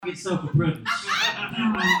Rocky's self-privilege.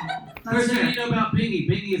 First thing you know about Bingy,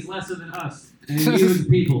 Bingy is lesser than us. And you as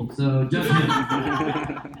people, so just him.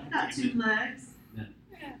 Got 2 legs.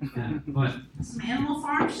 Yeah, but Some Animal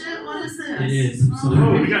Farm shit? What is this? it is. So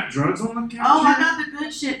Oh, we got drugs on the couch? Oh, I got the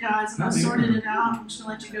good shit, guys, and I sorted it out. I'm just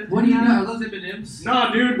gonna let you go through what do you that. got? Are those M&Ms?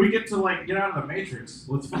 No, dude, we get to, get out of the Matrix.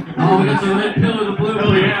 Let's fucking... Oh, we got the red pill or the blue Hell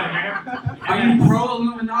pill. yeah, man. Are you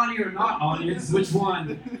pro-Illuminati or not, audience? Which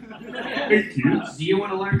one? Hey, kids. Do you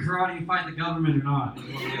want to learn karate and fight the government or not?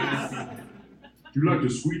 You like to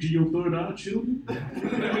squeegee your third eye, children?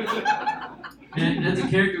 And that's a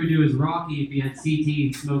character we do as Rocky if he had CT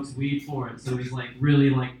and smokes weed for it. So he's really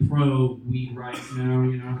pro weed rights now,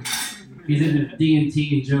 you know. He's into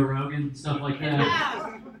DMT and Joe Rogan, stuff like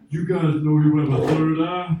that. You guys know you have a third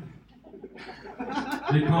eye?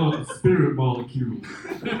 They call it the spirit molecule.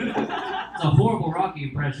 It's a horrible Rocky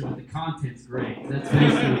impression, but the content's great. That's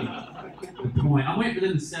basically the point. I'm waiting for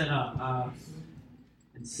them to set up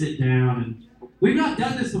and sit down and. We've not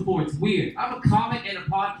done this before. It's weird. I'm a comic and a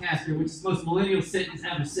podcaster, which is the most millennial sentence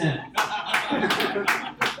ever said.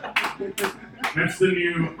 That's the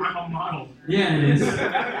new, I'm a model. Yeah, it is.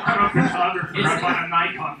 I'm a photographer. I bought a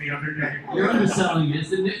Nikon the other day. You're underselling it.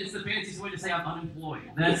 It's the fanciest way to say I'm unemployed.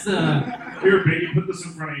 That's Here, baby, put this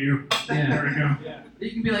in front of you. yeah. There we go. You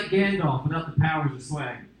can be like Gandalf without the powers of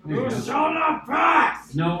swag. There you go. Shut up,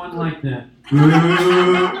 Pax! No one like that.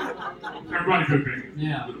 Everybody good, baby.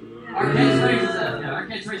 Yeah. Our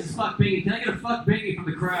catchphrase is fuck Bingy. Can I get a fuck Bingy from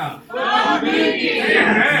the crowd? Fuck Bingy!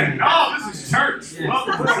 Amen! Oh, this is church. Yeah.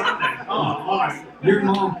 Welcome to Sunday. Oh, Lord. Your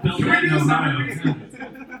mom filmed Can we that in do Ohio.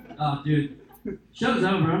 something? Oh, dude. Show's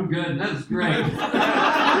over. I'm good. That was great.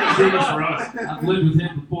 Pretty much for us. I've lived with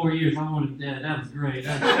him for 4 years. I want him dead. That was great.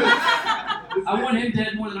 I want him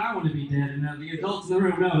dead more than I want to be dead. And the adults in the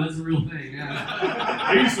room know that's a real thing. Yeah.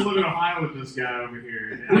 I used to live in Ohio with this guy over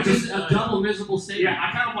here. and Which I is just- a double miserable statement. Yeah,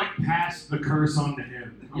 I kind of passed the curse on to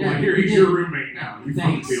him. I'm Yeah, like, here, you he's did. your roommate now. You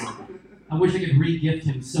fucking Thanks. feel him. I wish I could re-gift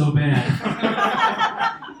him so bad.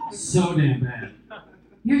 So damn bad.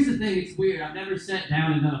 Here's the thing, it's weird. I've never sat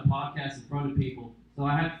down and done a podcast in front of people. So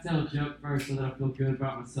I have to tell a joke first so that I feel good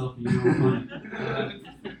about myself and you know I'm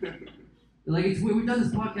funny. It's weird. We've done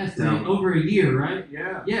this podcast for over a year, right?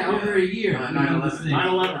 Yeah. Yeah, over a year. 9/11. 9/11 was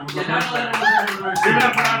 9/11 was our Give it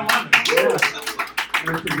up for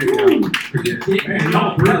 9/11. Man,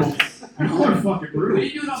 y'all brutal. Y'all are fucking We brutal.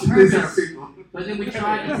 didn't do it on purpose, but then we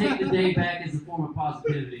tried to take the day back as a form of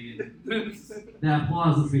positivity, and that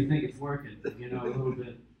applause lets me think it's working, a little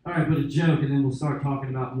bit. All right, but a joke, and then we'll start talking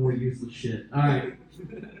about more useless shit. All right.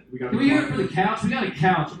 Can we hear it for the couch? We got a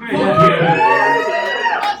couch. I'm very happy.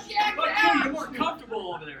 You're more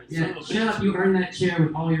comfortable over there. Yeah, shut up. You earned that chair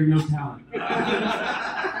with all your no talent. I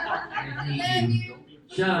hate you.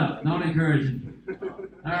 Shut up. Don't encourage him.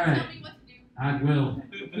 All right. I will.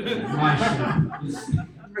 My show.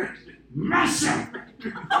 My show.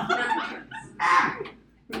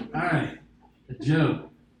 All right. A joke.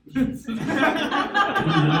 You want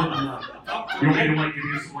me to give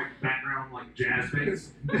you some background jazz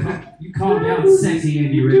bass? You calm down, sexy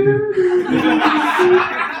Andy Richter.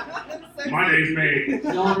 My day's made.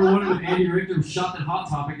 Y'all ever wondered if Andy Richter was shot at Hot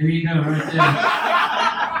Topic? There you go, right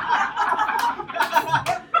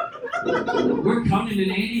there. We're coming to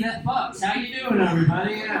Andy that fucks. How you doing,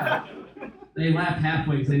 everybody? Yeah. They laugh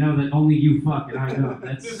halfway because they know that only you fuck and I don't.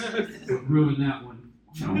 That's ruined that one.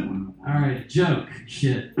 All right, joke.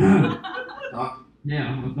 Shit. Yeah,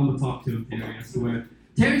 I'm gonna talk to him, Terry. I swear.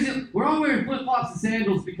 We're all wearing flip-flops and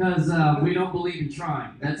sandals because we don't believe in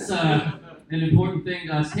trying. That's an important thing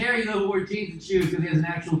to us. Terry, though, wore jeans and shoes because he has an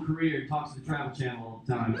actual career and talks to the Travel Channel all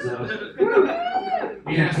the time. So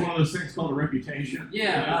He has one of those things called a reputation.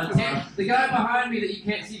 yeah, the guy behind me that you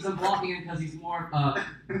can't see, 'cause I'm blocking him because he's more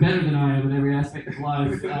better than I am in every aspect of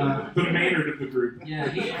life. The Maynard of the group.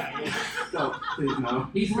 Yeah, No, please no.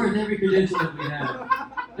 he's worth every credential that we have.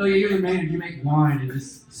 Oh yeah, you're the manager. You make wine and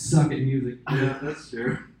just suck at music. Yeah, that's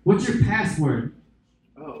true. What's your password?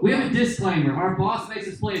 Oh, We have a disclaimer. Our boss makes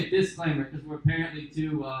us play a disclaimer because we're apparently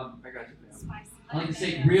too, I got you. Man. I like to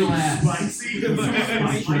say, real ass. Spicy. Here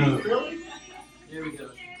we go.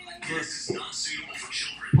 This is not suitable for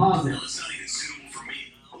children. Pause it. Well, it's not even suitable for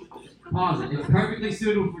me. Pause it. It's perfectly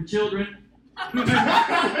suitable for children.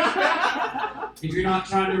 If you're not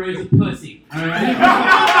trying to raise a pussy. Alright?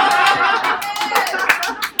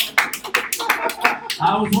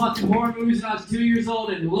 I was watching horror movies when I was 2 years old,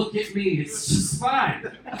 and look at me, it's just fine.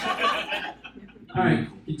 Alright,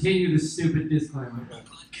 continue the stupid disclaimer. The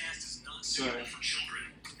podcast is not suitable for children.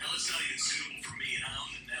 Hell, it's not even suitable for me, and I own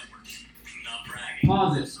the network. I'm not bragging.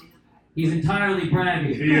 Pause it. He's entirely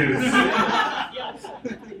bragging. He is.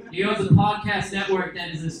 He owns a podcast network that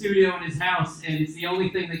is a studio in his house, and it's the only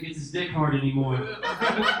thing that gets his dick hard anymore.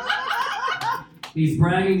 He's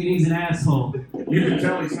bragging and he's an asshole. You can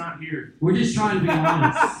tell he's not here. We're just trying to be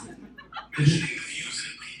honest. Mentioning the views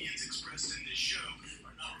and opinions expressed in this show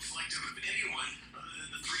are not reflective of anyone other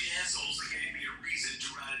than the three assholes that gave me a reason to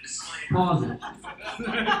write a disclaimer. Pause it.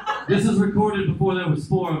 This was recorded before there was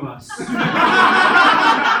 4 of us.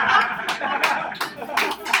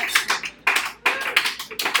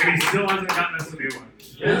 And he still hasn't gotten us a new one.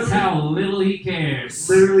 That's how little he cares.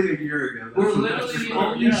 Literally a year ago. That's We're what- literally the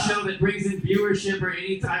only show that brings in viewership or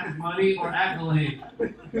any type of money or accolade.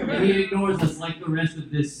 And he ignores us like the rest of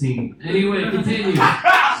this scene. Anyway, continue. Sit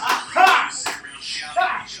around shouting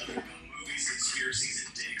at each other about movies, conspiracies,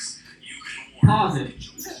 and dicks. You can warn. Pause it.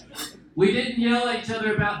 We didn't yell at each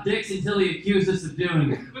other about dicks until he accused us of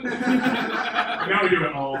doing it. Now we do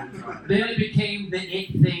it all the time. Then it became the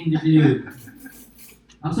it thing to do.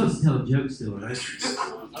 I'm supposed to tell a joke still, right?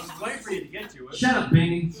 I was waiting for you to get to it. Shut up,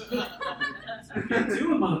 Bingy. Do it,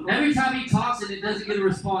 motherfucker. Every time he talks and it doesn't get a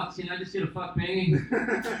response, can I just get a fuck Bingy?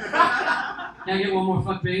 Can I get one more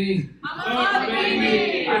fuck Bingy? I'm a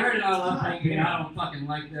baby. I heard it, I love Bingy, and I don't fucking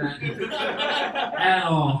like that at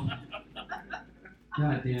all.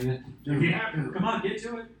 God damn it. If you have to. Come on, get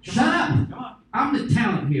to it. Shut up! Come on. I'm the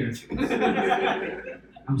talent here.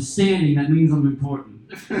 I'm standing, that means I'm important.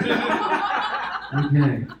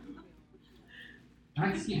 Okay.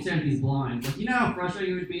 I just keep staring at these blinds. Like, you know how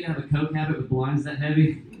frustrating it would be to have a coke habit with blinds that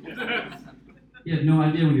heavy? You have no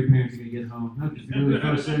idea when your parents are going to get home. That would just be really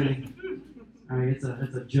frustrating. Alright, it's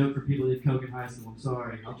a joke for people that did coke in high school. I'm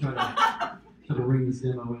sorry. I'll try to ring this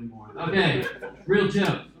demo in more. Okay, real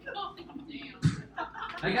joke.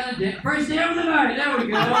 I got a first day of the night. There we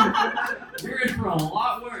go. You're in for a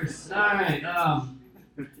lot worse. Alright,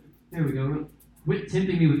 there we go. Quit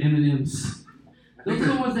tempting me with M&Ms. Those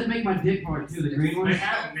are the ones that make my dick hard too, the green They ones.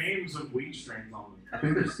 have names of weed strains on them. I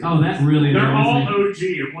think they're Oh, that really They're all annoys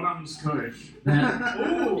me. OG, and one of them's Kush.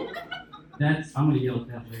 That's I'm gonna yell at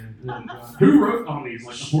that later. Oh, God. Who wrote on these?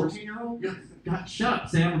 Like a 14-year-old? God, shut up,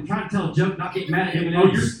 Sam. I'm trying to tell a joke, not get mad at M&Ms.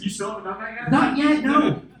 Oh, you still haven't done that yet? Not yet,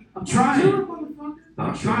 no. I'm trying. motherfucker.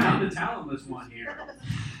 I'm I'm trying. the talentless one here.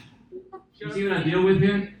 You see what I deal with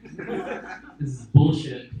here? This is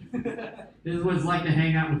bullshit. This is what it's like to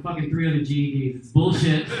hang out with fucking 3 other GEDs. It's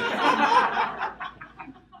bullshit.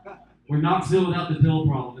 We're Knoxville without the pill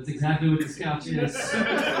problem. That's exactly what this couch is.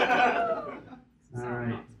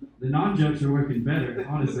 Alright. The non-jokes are working better.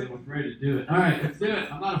 Honestly, I'm afraid to do it. Alright, let's do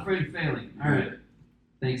it. I'm not afraid of failing. Alright.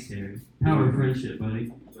 Thanks, Terry. Power of friendship,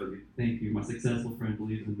 buddy. Thank you. My successful friend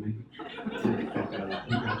believes in me.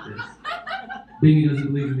 You got this. Bingy doesn't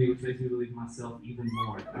believe in me, which makes me believe in myself even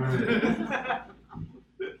more. Alright.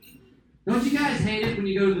 Don't you guys hate it when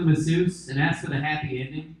you go to the masseuse and ask for the happy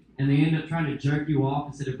ending, and they end up trying to jerk you off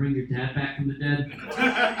instead of bring your dad back from the dead?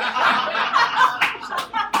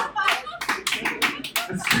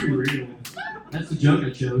 That's too real. That's the joke I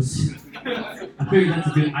chose. I figured that's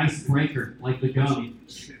a good icebreaker, like the gum.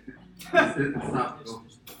 It's not cool.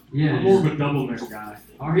 Yeah. I'm more of a double neck guy.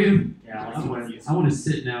 Are you? Yeah, that's what it is. I want to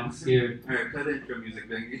sit now. I'm scared. Alright, play the intro music,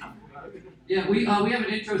 Bingy. Yeah, we have an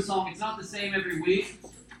intro song. It's not the same every week,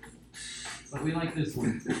 but we like this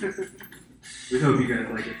one. We hope you guys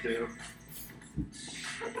like it too.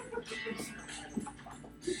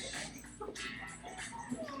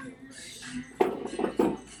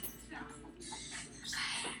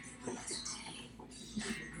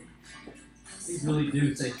 These really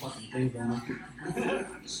do say fucking things on them.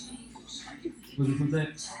 What does this one say?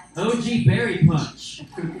 OG Berry Punch.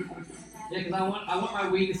 Yeah, because I want my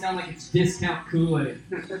weed to sound like it's discount Kool-Aid.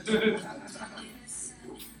 This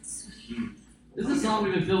is a song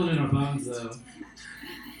we've been feeling in our bones, though.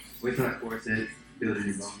 Wait till that chorus hits. Feel it in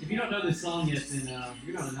your bones. If you don't know this song yet, then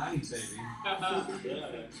you're not a 90s baby.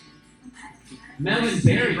 Melon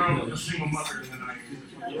Berry Bro, a Punch. single mother in the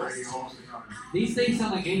 90s. Radio all the time. These things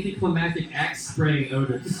sound like anticlimactic axe spraying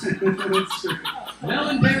odors.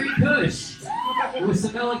 Melon Berry Kush. It would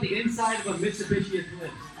smell like the inside of a Mitsubishi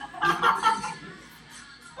Eclipse.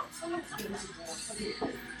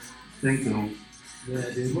 Thanks, so. Yeah,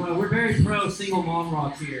 dude. Well, we're very pro single mom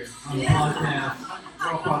rock here on the podcast.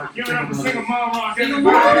 We're all product. Give it up for single mom rock. Single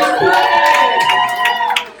mom rock!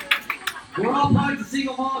 We're all products of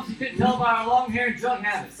single moms. You couldn't tell by our long hair and drug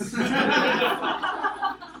habits.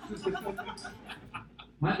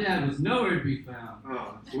 My dad was nowhere to be found.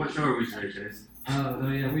 Oh, so what show are we today, Chase? Oh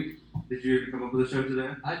yeah, Did you come up with a show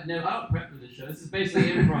today? I don't prep for this show. This is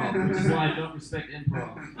basically improv, which is why I don't respect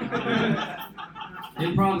improv.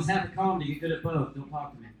 Improv is half a comedy. Get good at both. Don't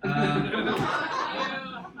talk to me.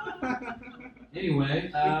 Anyway,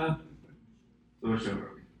 So what show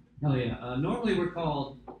are we? hell yeah. Normally we're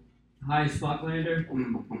called High as Fucklander,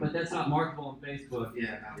 Mm-hmm. but that's not marketable on Facebook.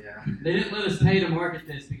 Yeah. They didn't let us pay to market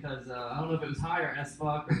this because I don't know if it was high or S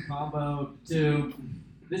fuck or combo two.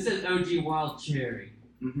 This is OG Wild Cherry.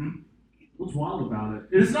 Mm-hmm. What's wild about it?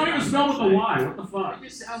 It's not even spelled with a Y. What the fuck? It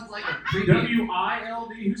just sounds like a creepy.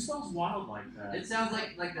 W-I-L-D? Who spells wild like that? It sounds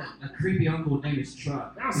like a creepy uncle named his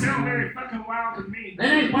truck. That don't sound very fucking wild to me. It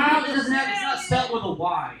ain't wild. It doesn't have. It's not spelled with a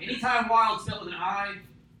Y. Anytime wild spelled with an I,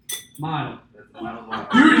 mild. That's wild.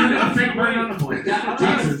 Dude, you got a fake word on the plate.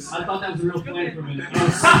 Jesus, I thought that was a real plan for a minute.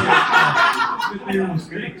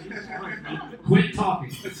 Quit talking.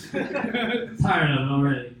 Tired of it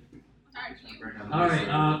already. All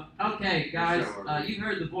right. Okay, guys. You've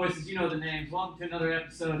heard the voices. You know the names. Welcome to another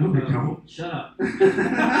episode No, we of. don't. Shut up.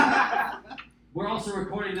 We're also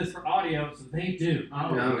recording this for audio, so they do.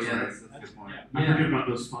 Oh, yeah, that's a good point. I forget about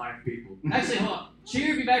those 5 people. Actually, hold on.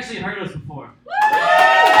 Cheer if you've actually heard us before.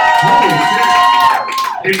 Holy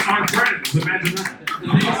shit! It's our friends, imagine that. The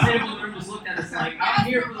biggest table in the room just looked at us like, I'm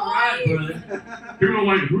here for the ride, brother. People are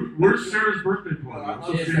like, where's Sarah's birthday party? I'm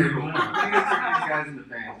so Yeah, serious I'm about gonna that. turn these guys into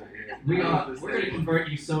fans right here. We're going to convert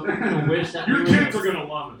you so you're going to wish that Your we were- kids are gonna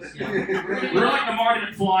love us. Yeah. We're like the Marty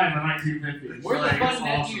McFly in the 1950s. We're the Like, fun it's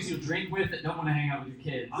nephews you'll drink with that don't want to hang out with your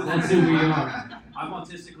kids. That's who we are. I'm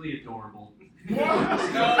autistically adorable.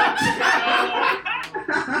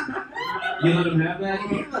 You let him have that? No,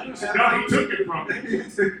 he took it from me.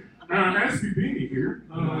 SPB here.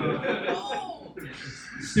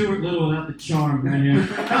 Stuart Little without the charm right here.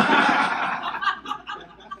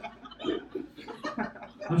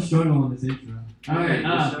 I'm struggling on this intro. Alright,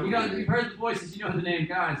 you've heard the voices, you know the name,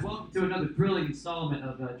 guys. Welcome to another thrilling installment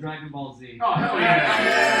of Dragon Ball Z. Oh, hell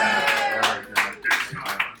yeah.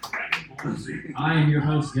 I am your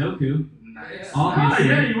host, Goku. Nice. Oh, Obviously.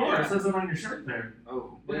 yeah, you are. It says it on your shirt there.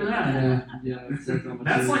 Oh. Look at that. Yeah, it says on my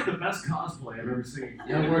That's shirt. like the best cosplay I've ever seen.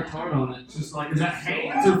 Yeah, I worked hard on it. It's just like, is that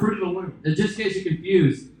hands or Fruit of the Loom? Just in case you're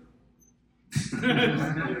confused,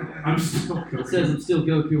 I'm still it says I'm still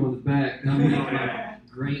Goku on the back. I'm like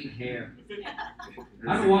great hair.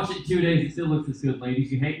 I haven't watched it in 2 days. It still looks this good,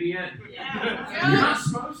 ladies. You hate me yet? You're not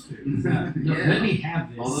supposed to. No, let me have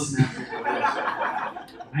All those this. natural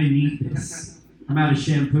photos. I need this. I'm out of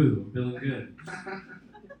shampoo. I'm feeling good.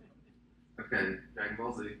 Okay, Dragon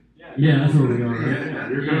Ball Z. Yeah, that's where we are. Yeah,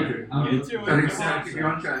 Right? you're Goku. I'm- Trying to keep you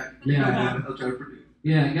on track. Yeah. I'll try to produce.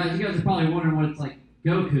 Yeah, guys, you guys are probably wondering what it's like.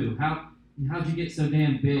 Goku, how'd you get so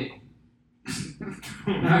damn big?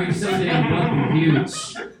 How are you so damn fucking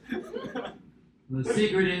huge? The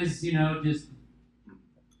secret is, just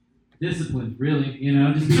discipline, really.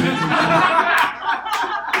 Just be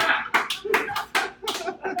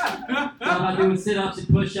It's all about doing sit-ups and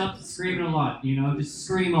push-ups and screaming a lot, just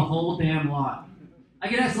scream a whole damn lot. I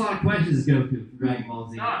get asked a lot of questions as Goku from Dragon Ball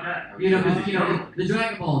Z. Not that. Because, the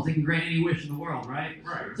Dragon Balls, they can grant any wish in the world, right?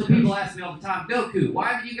 Right. So people ask me all the time, Goku, why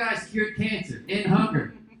haven't you guys cured cancer, end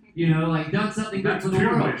hunger? Done something good That's for the 2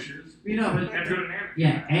 world. wishes. But And good anatomy.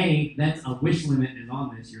 yeah, that's a wish limit is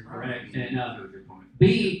on this, you're correct. And That's a good point.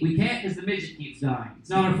 B, we can't because the midget keeps dying. It's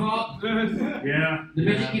not our fault. Yeah. The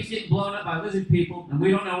midget keeps getting blown up by lizard people, and we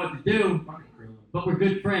don't know what to do, but we're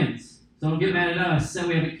good friends. So don't get mad at us, say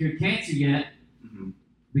we haven't cured cancer yet, Mm-hmm.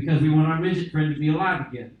 because we want our midget friend to be alive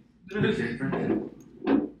again. Appreciate friendship.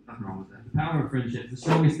 Nothing wrong with that. The power of friendship, the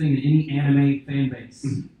strongest thing in any anime fan base.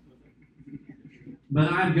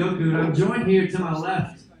 But I'm Goku, and I'm joined here to my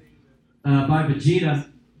left by Vegeta.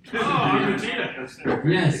 Oh, I'm Vegeta.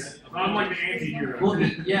 Yes. I'm like the anti-hero. Well,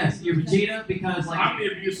 yes, you're Vegeta because, I'm the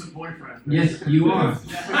abusive boyfriend. yes, you are.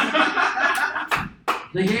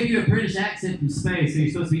 They gave you a British accent from space, so you're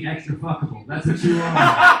supposed to be extra fuckable. That's what you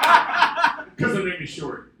are. Because they made me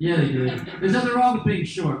short. Yeah, they did. There's nothing wrong with being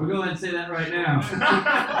short. We'll go ahead and say that right now.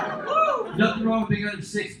 Nothing wrong with being under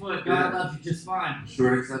 6 foot. God loves you just fine.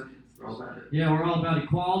 Short acceptance. We're all about it. Yeah, we're all about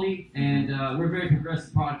equality, and we're a very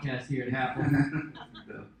progressive podcast here at Halfway.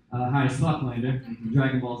 Hi, it's Fucklander, Mhm.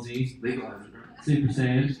 Dragon Ball Z, Legalize it, bro. Super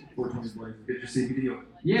Saiyan. 420 blazers. Get your CBD oil.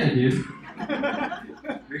 Yeah, dude.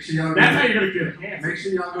 Make sure y'all That's how go. you're gonna get cancer. Make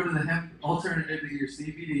sure y'all go to the hemp alternative to your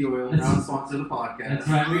CBD oil. That's- Now sponsor the podcast. That's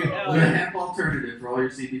right. The hemp alternative for all your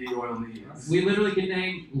CBD oil needs. We literally can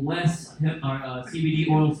name less CBD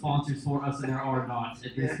oil sponsors for us than there are not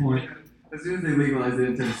at this point. As soon as they legalize it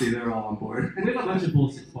in Tennessee, they're all on board. We have a bunch of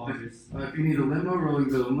bullshit sponsors. If you need a limo, Rolling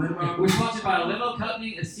Stone limo. We're sponsored by a limo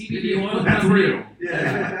company, a CBD oil That's company, real.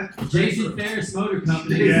 Yeah. Jason Ferris Motor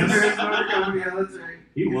Company, Yes. There's another company, yeah, that's right.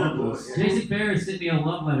 He loved us. Jason Ferris sent me a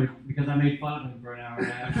love letter because I made fun of him for an hour and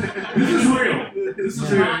a half. This is real. This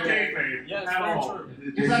is Yeah. not kayfabe Yes, at very all. true.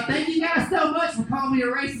 He's like, thank you guys so much for calling me a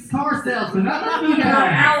racist car salesman. I love you For an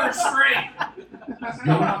guys. hour straight.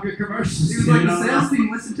 Going off your commercials. He was like, dude. the sales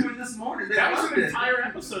team listened to it this morning. They That was loved an it. entire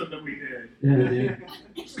episode that we did. Yeah, dude.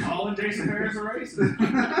 Just calling Jason Ferris a racist.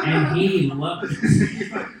 And he loved it.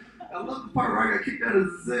 I love the part where I got kicked out of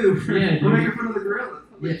the zoo for Yeah, for dude. making fun of the gorillas.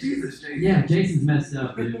 I'm like, Yeah. Jesus, Jason. Yeah, Jason's messed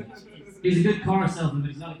up, dude. He's a good car salesman, but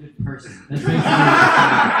he's not a good person. That's basically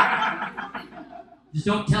it. Just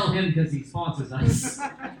don't tell him because he sponsors us.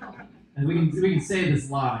 And we can say this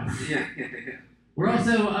live. Yeah. We're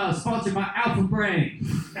also sponsored by Alpha Brain,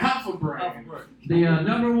 Alpha Brain. the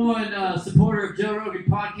number one supporter of Joe Rogan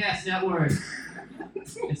Podcast Network,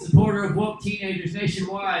 and supporter of woke teenagers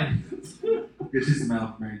nationwide. Get you some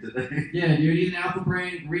Alpha Brain today. Yeah, dude, eat an Alpha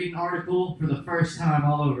Brain, read an article for the first time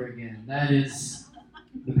all over again. That is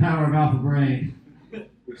the power of Alpha Brain.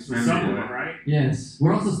 Supplement, right? Yes.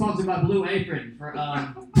 We're also sponsored by Blue Apron for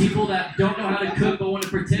people that don't know how to cook but want to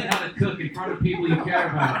pretend how to cook in front of people you care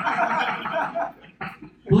about.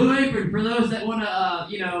 Blue Apron for those that want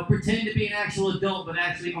to, pretend to be an actual adult but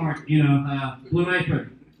actually aren't. Blue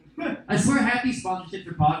Apron. I swear half these sponsorships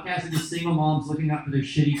for podcasts are just single moms looking out for their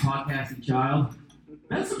shitty podcasting child.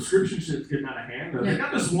 That subscription shit's getting out of hand, though. Yeah. They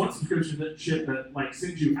got this one subscription shit that, like,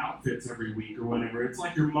 sends you outfits every week or whatever. It's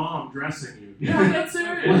like your mom dressing you. Yeah, that's What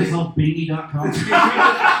is it serious. called? Bingy.com?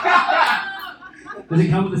 Does it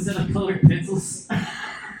come with a set of colored pencils? And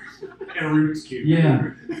a Rubik's Cube.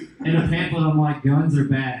 Yeah. And a pamphlet on why guns are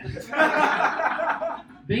bad.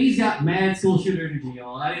 Bingy's got mad school shooter energy,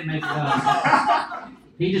 y'all. I didn't make it up.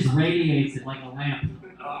 He just radiates it like a lamp.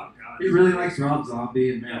 Oh, God. He really likes Rob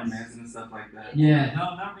Zombie and Marilyn Manson and stuff like that. Yeah.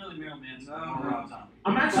 No, not really Marilyn Manson. No, More no. Rob Zombie.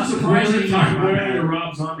 I'm actually That's surprised really that I'm not wearing bad. a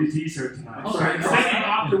Rob Zombie t-shirt tonight. Oh, sorry. Instead, you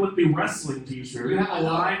opted with the wrestling t-shirt. You have a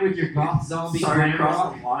line with your goth zombie Sorry, glam cross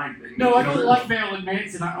rock? the line thing. No, I don't like Marilyn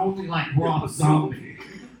Manson. I only like Rob Zombie.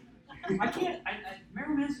 I can't.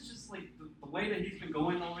 Marilyn Manson's just like the way that he's been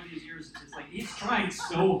going over these years. It's just like he's trying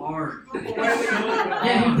so hard.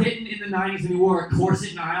 Yeah, he didn't in the 90s when he wore a corset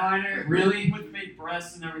and eyeliner. Really? With big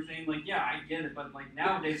breasts and everything. Like, yeah, I get it, but like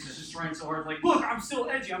nowadays he's just trying so hard. Like, look, I'm still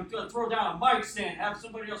edgy. I'm gonna throw down a mic stand, have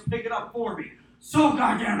somebody else pick it up for me. So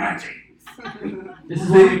goddamn edgy. This is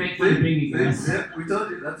why we make fun of Bingy, guys. Yep, we told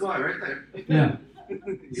you. That's why, right there. Yeah.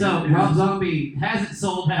 So, Rob Zombie hasn't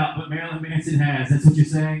sold out, but Marilyn Manson has. That's what you're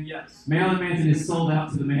saying? Yes. Marilyn Manson is sold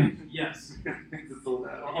out to the man. Yes. It's sold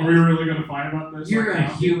out. Are we really going to fight about this? You're right a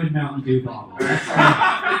now? human Mountain Dew bottle. That's all.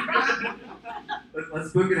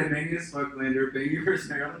 Let's book it at Mania Smokelander. Bingy versus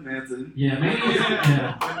Marilyn Manson. Yeah, maybe.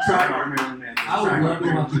 Yeah. Try our Marilyn Manson. I would Try love to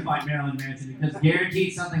our watch you fight Marilyn Manson because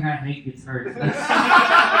guaranteed something I hate gets hurt.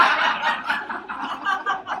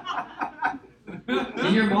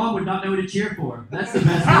 And your mom would not know who to cheer for. That's the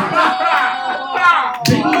best part.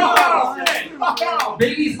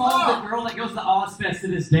 Biggie's mom's the girl that goes to Ozfest to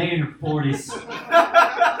this day in her 40s.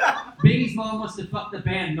 Biggie's mom wants to fuck the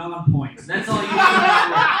band non-points. That's all you need to know.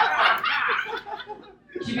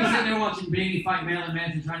 She'd be sitting there watching Biggie fight Marilyn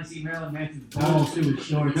Manson, trying to see Marilyn Manson's balls through his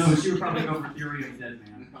shorts. No, she would probably go for Fury of the Dead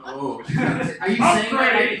Man. Oh, Are you saying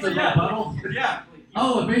that like it's a rebuttal? Yeah.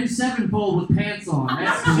 Oh, Avenged Sevenfold with pants on.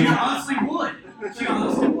 That's She cool. honestly would. She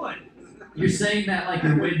honestly would. You're saying that like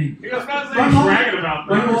you're winning. He was not My mom- bragging about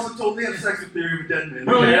My that. mom would totally have sex with Theory of a Dead Man.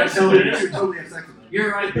 Oh, yeah, she totally, did. she would totally have sex with him.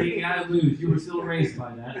 You're right, Biggie. I lose. You were still raised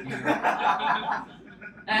by that.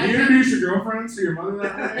 Do you introduce your girlfriends to your mother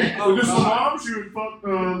that way? Oh, This is God. mom, she would fuck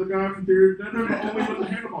the guy from Theory of the Dead Man, but only with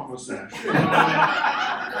the handlebar mustache.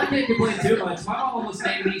 I can't complain too much. My mom almost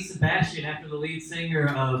named me Sebastian after the lead singer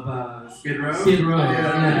of Skid Row? Skid Row.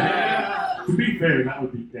 Yeah. To be fair, that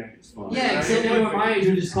would be dank as fuck. Yeah, except they were my age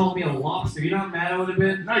would just call me a lobster. You know how mad I would have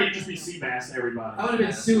been? No, you'd just be sea bass to everybody. I would have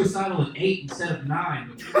been suicidal at 8 instead of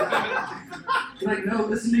 9. You're like, no,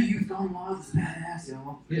 listen to Youth Gone Wild. It's badass,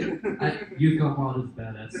 y'all. You've Gone Wild is a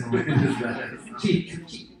badass song. It's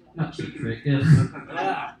badass. Not Cheap Trick.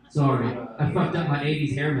 Yeah. Sorry, I fucked up my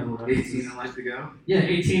 80s hair metal. 18 and life to go. Yeah,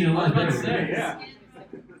 18 and 11. Let's say, yeah.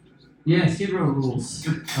 Yeah, Skid Row rules,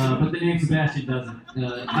 but the name Sebastian doesn't.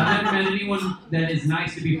 I've never met anyone that is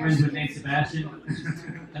nice to be friends with named Sebastian.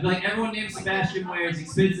 I feel like everyone named Sebastian wears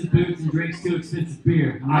expensive boots and drinks too expensive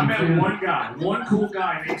beer. I met one guy, one cool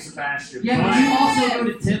guy named Sebastian. Yeah, but you also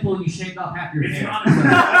go to Temple and you shaved off half your It's hair. not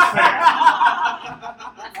fair.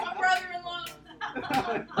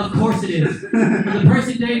 Of course it is. The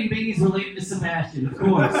person dating Biggie's related to Sebastian, of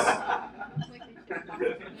course.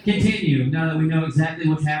 Continue, now that we know exactly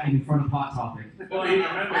what's happening in front of Hot Topic. Well, he met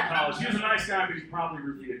him in college. He was a nice guy, but he's probably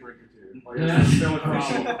roofied a drink or two. Like, Yeah. that's still a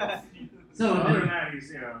problem. So Other than a, that, he's,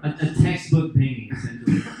 you know. a textbook painting,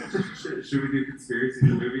 essentially. Should we do conspiracy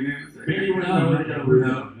and movie news? or- Maybe you wouldn't No, know where to no, go.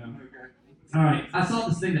 no. Okay. All right, I saw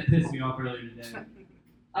this thing that pissed me off earlier today. There's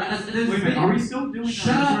Wait this a minute, video- are we still doing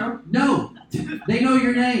Shut that? up! No, they know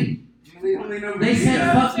your name. They only know They said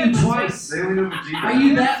Vegeta. fuck you twice. They only know Vegeta. Are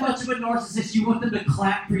you that much of a narcissist? You want them to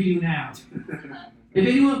clap for you now? If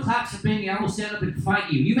anyone claps for Benny, I will stand up and fight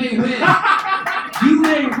you. You may win. You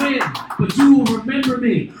may win, but you will remember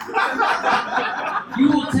me. You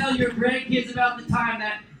will tell your grandkids about the time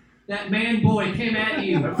that man boy came at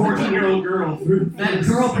you. A 14-year-old girl threw That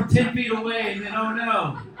girl from 10 feet away, and then, oh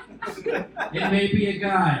no, it may be a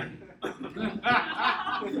guy.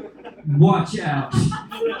 Watch out.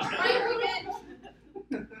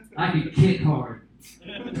 I can kick hard.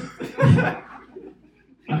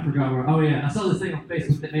 I forgot where. Oh yeah, I saw this thing on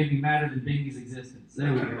Facebook that made me madder than Bingy's existence.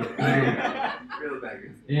 There we go. Real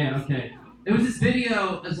bagger. Yeah, okay. It was this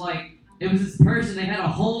video. It was this person. They had a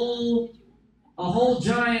whole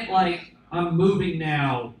giant I'm moving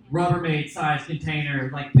now Rubbermaid sized container,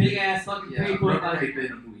 like big ass fucking Yeah, paper, rubber like tape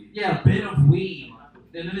bin of weed. yeah, a bit of weed.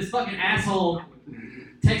 And then this fucking asshole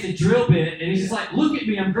takes a drill bit and he's just like, look at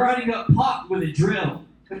me, I'm grinding up pot with a drill.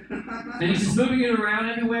 And he's just moving it around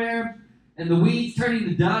everywhere, and the weed's turning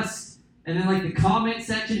to dust. And then like the comment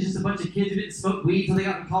section is just a bunch of kids who didn't smoke weed till they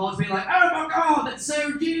got in college being like, oh my god, that's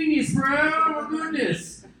so genius, bro, oh my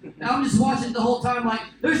goodness. And I'm just watching the whole time like,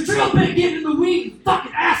 there's drill bit getting in the weed, you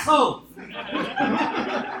fucking asshole.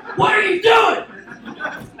 What are you doing?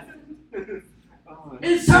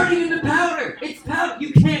 It's turning into powder. It's powder.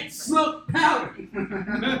 You can't smoke powder.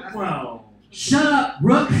 Well, Shut up,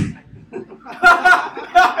 Rook.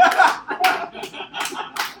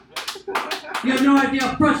 You have no idea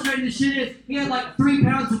how frustrating this shit is. He had like 3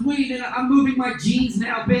 pounds of weed, and I'm moving my jeans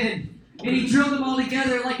now, Ben. And he drilled them all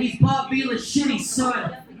together like he's Bob Vila's shitty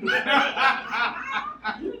son.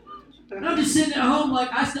 And I'm just sitting at home like,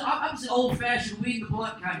 I'm just an old-fashioned weed in the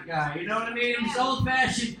blunt kind of guy. You know what I mean? I'm just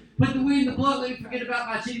old-fashioned, put the weed in the blunt, let me forget about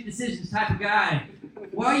my shitty decisions type of guy.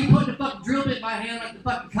 Why are you putting a fucking drill bit in my hand like the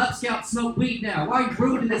fucking Cub Scouts smoke weed now? Why are you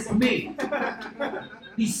ruining this for me?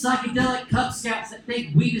 These psychedelic Cub Scouts that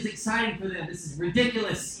think weed is exciting for them. This is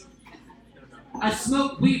ridiculous. I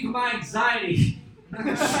smoke weed for my anxiety.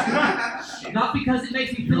 Not because it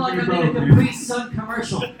makes me feel like I'm in a Capri Sun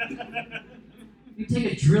commercial. You take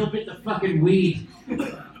a drill bit to fucking weed.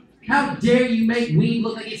 How dare you make weed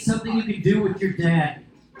look like it's something you can do with your dad?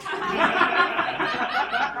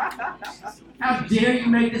 How dare you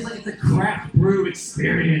make this like it's a craft brew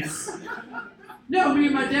experience? No, me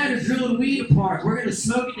and my dad are drilling weed apart. We're gonna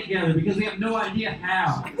smoke it together because we have no idea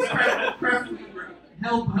how.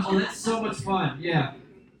 Help! Oh, that's so much fun. Yeah.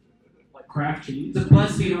 like craft cheese. The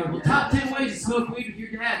BuzzFeed article. Top 10 ways to smoke weed with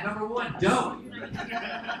your dad. Number 1, don't.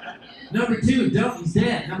 Number 2, don't. He's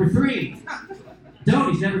dead. Number 3,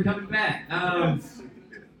 don't. He's never coming back. I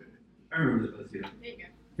remember the BuzzFeed.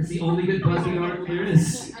 It's the only good BuzzFeed article there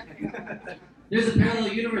is. There's a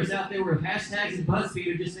parallel universe out there where hashtags and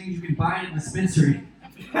BuzzFeed are just things you can buy in a dispensary.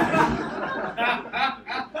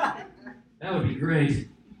 That would be great.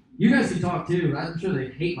 You guys can talk too. I'm sure they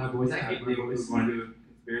hate my voice. I hate my voice. Want to do a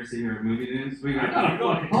conspiracy or a movie news? We I got got a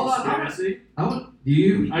fucking Hold on, conspiracy. Do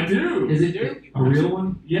you? I do. Is it a real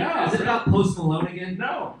one? Yeah. Is it about Post Malone again?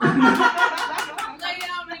 No.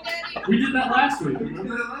 We did that last week.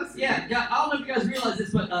 Remember that last week? Yeah, I don't know if you guys realize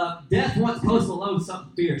this, but Death wants Post Malone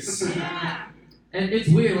something fierce. And it's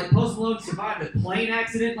weird. Like Post Malone survived a plane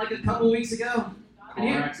accident like a couple weeks ago. And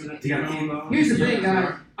Car accident. You got here's the thing,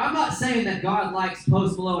 guys. I'm not saying that God likes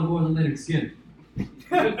Post Malone more than Leonard Skinner.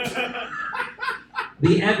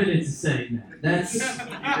 The evidence is saying that. That's He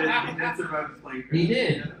did survive his plane crash. he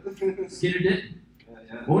did. Skinner didn't.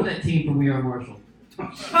 Yeah. Or that team from We Are Marshall.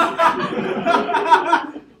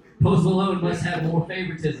 Post Malone must have more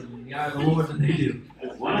favoritism in the eye of the Lord than they do.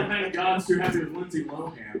 Well, I don't think God's too happy with Lindsay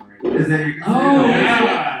Lohan right now. Is that your Oh,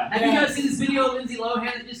 Yeah. Have you guys seen this video of Lindsay Lohan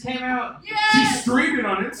that just came out? She's streaming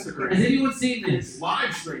on Instagram. Has anyone seen this?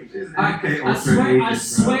 Live stream. I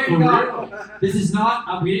swear to God, this is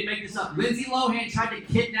not, we didn't make this up. Lindsay Lohan tried to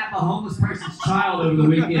kidnap a homeless person's child over the In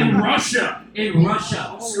weekend Russia. in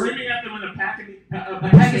Russia. Screaming at them in a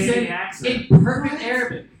Pakistani Pakistani accent. in perfect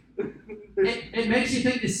Arabic. It makes you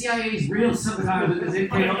think the CIA is real sometimes with this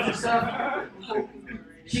MK stuff.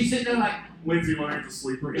 She's sitting there like, Lindsay Lohan's a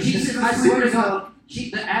sleeper. I swear to God,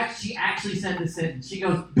 she actually said this sentence. She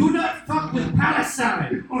goes, "Do not fuck with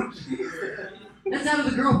Palestine." That's out of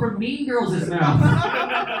the girl from Mean Girls' mouth.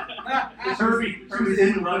 Herbie's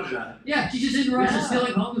in Russia. Yeah, she's just in Russia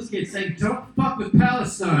stealing homeless kids saying, "Don't fuck with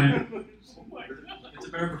Palestine."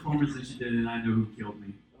 better performance than she did in I Know Who Killed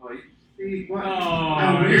Me. Oh, you see, what?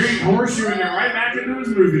 Oh, you're horseshoeing it right back into his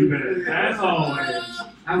movie bit. That's all it is.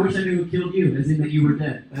 I wish I knew who killed you, as in that you were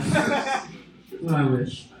dead. That's what I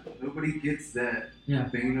wish. Nobody gets that. Yeah.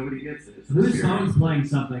 Thing. Nobody gets it. It's Whose scary. phone's playing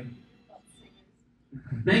something?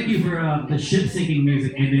 Thank you for the ship sinking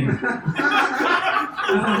music ending.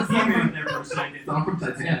 I came in there for a second. It's all from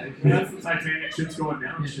Titanic. That's the Titanic ship's going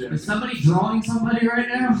down shit. Is somebody drawing somebody right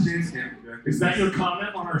now? James Cameron. Is that your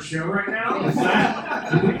comment on our show right now? Is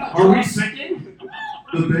that, are we sinking?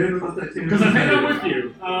 The band of the Titanic? Because I think I'm with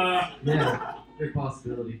you. Yeah, big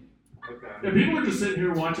possibility. Okay. Yeah, people are just sitting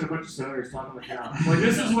here watching a bunch of stoners talk on the couch. Like,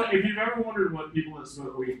 this is what, if you've ever wondered what people that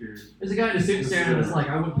smoke weed do. There's a guy in a suit staring at us like,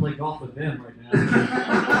 I wouldn't play golf with them right now.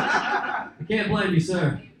 I can't blame you,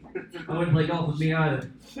 sir. I wouldn't play golf with me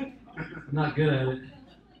either. I'm not good at it.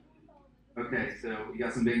 Okay, so you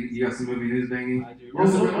got some movie news, Bangy? I do.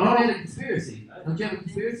 Also, I had a conspiracy. Don't you have a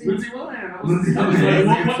conspiracy? Lindsay Lohan. Lindsay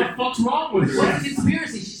What the fuck's wrong with What's her? the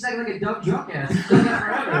conspiracy? She's acting like a dumb drunk ass. She's done that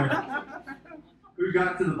forever. We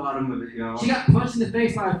got to the bottom of it, y'all. She got punched in the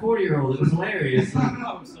face by a 40-year-old. It was hilarious.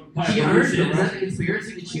 I'm so She earned it. Is that the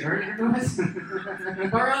conspiracy? Did she earn it or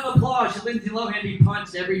not? By round of applause, should Lindsay Lohan be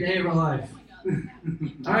punched every day of her life? All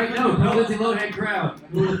right, no Lindsay Lohan crowd.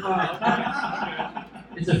 Rule of 5.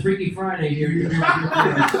 It's a Freaky Friday here. Freaky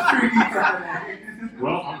Friday.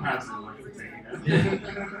 Well, I'm passing the mic to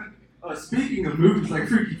Bangy. Speaking of movies like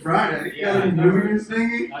Freaky Friday, you got any movie news,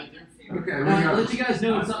 Bangy? I do. Okay, we I'll got let you guys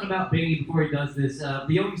know something about Bingy before he does this.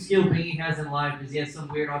 The only skill Bingy has in life is he has some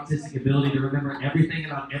weird autistic ability to remember everything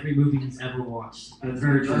about every movie he's ever watched. That's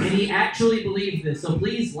very true. And he actually believes this, so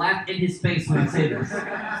please laugh in his face when I say this.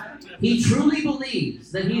 He truly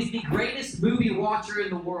believes that he's the greatest movie watcher in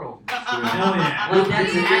the world. Hell yeah. Like,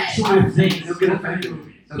 that's an actual thing. He'll get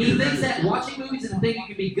offended. He thinks that watching movies is a thing you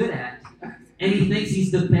can be good at, and he thinks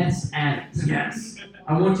he's the best at it. Yes.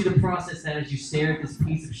 I want you to process that as you stare at this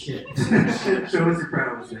piece of shit. Show us your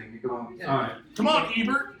proud thing. Come on. All right. Come on,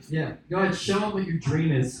 Ebert. Yeah, go ahead, show him what your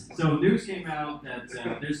dream is. So news came out that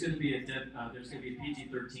there's going to be a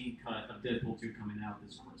PG-13 cut of Deadpool 2 coming out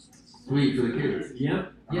this Christmas. Sweet for the kids.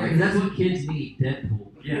 Yep. Yeah, because that's what kids need, Deadpool.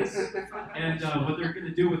 Yes. And what they're going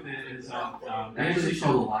to do with it is they Actually, actually it's show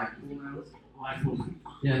called a live pool now. live pool.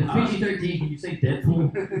 Yeah, the PG-13, can you say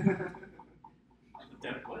Deadpool?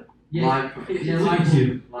 What? Yeah, Live pool. yeah, look at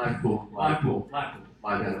you. Live pool. Live pool. Live pool.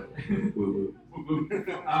 Live pool. Woo woo.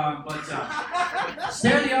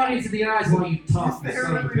 Stare the audience in the eyes while you talk.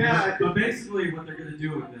 But basically, what they're going to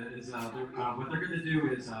do with it is they're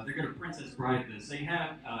going to Princess Bride this. They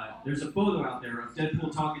have there's a photo out there of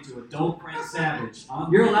Deadpool talking to adult Prince Savage on.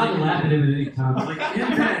 You're allowed to laugh at him at any time. Like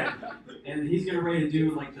in bed, and he's getting ready to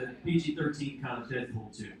do like the PG-13 cut of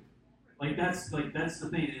Deadpool 2. Like that's the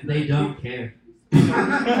thing. And They don't care. Of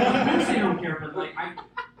course they don't care, but like I.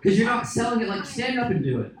 Because you're not selling it, like, stand up and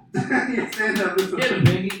do it. Yeah, stand up. This Get him,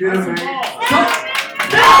 Biggie. Get him, That's a man.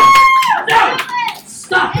 ball. No!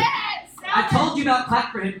 Stop it! I told you not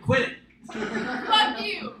clap for him. Quit it. Fuck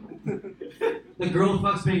you! The girl who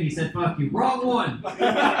fucks Biggie said, fuck you. Wrong one. Fight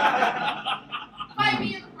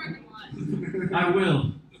me in the parking lot. I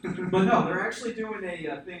will. But no, they're actually doing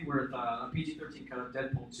a thing where it's a PG-13 cut of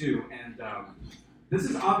Deadpool 2, and this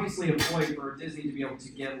is obviously a ploy for Disney to be able to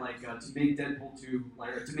get to make Deadpool 2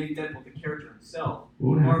 to make Deadpool the character himself.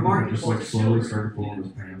 What Or happened? Mark Just for like the slowly children. started pulling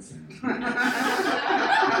his pants down.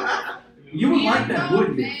 You would like Hands that, up,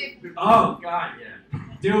 wouldn't you? babe. Oh God, yeah.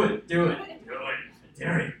 Do it. I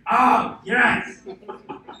dare it. Oh yes.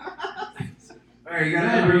 Alright, you got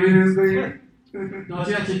any movie news, baby? Don't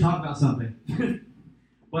you actually talk about something?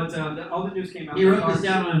 But all the news came out. He wrote this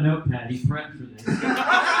down on a notepad. He prepped for this.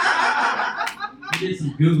 He did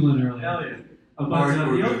some Googling earlier. Hell yeah. But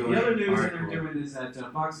Hardcore the Googling. other news that they're Hardcore. doing is that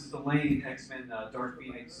Fox is delaying X-Men Dark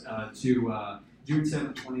Phoenix to June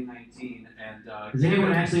 7th, 2019. And Is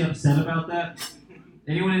anyone actually upset about that?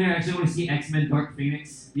 Anyone in here actually want to see X-Men Dark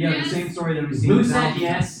Phoenix? Yeah, Yes. the same story that we've seen. Who in said thousands.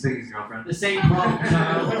 yes? Biggie's girlfriend. The same problem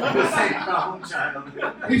child. The same problem child.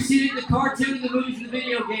 You've seen it in the cartoon, in the movies, in the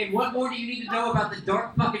video game. What more do you need to know about the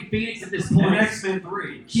Dark fucking Phoenix at this And point? X-Men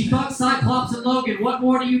 3. She fucks Cyclops and Logan. What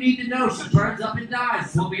more do you need to know? She burns up and dies.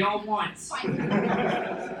 It's what we all want.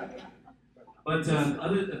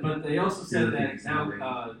 But they also said You're the that Phoenix now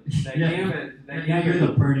now, that Yeah. Gambit Yeah, you're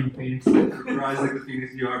the burning Phoenix. Rise like the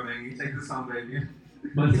Phoenix you are, Bangy. Take this on, baby.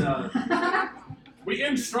 but We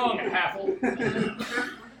end strong at Haffle.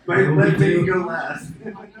 Wait, let Bangy go last.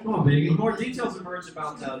 Come on, baby. more details emerged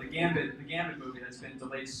about the Gambit movie that's been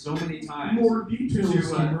delayed so many times. More details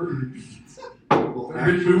To, emerged. Well,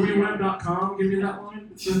 Did MovieWeb.com give you that line?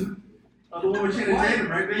 Oh, the one with Channing Tatum,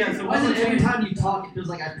 right? Big? Yeah, so Why is it every time you talk, it feels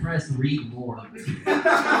like I press read more?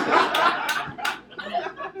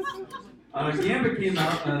 Gambit came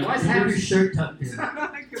out. Why is half your shirt tucked in?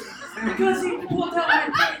 Because he pulled out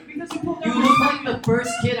my because he pulled You out look like the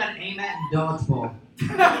first kid I'd aim at in dodgeball.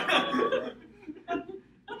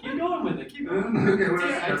 Keep going with it. Keep going. Okay, what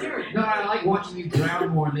I else? dare you. No, I like watching you drown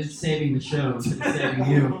more than saving the show instead of saving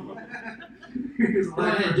you. Go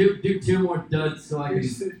ahead, do 2 more duds so I can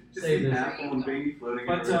Just save see this. Apple and Biggie floating.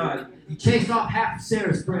 But You chased off half of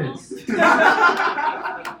Sarah's friends.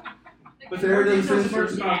 But there are details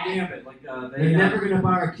first about Gambit. Like They're never gonna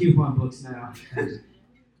buy our coupon books now.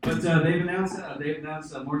 But they've announced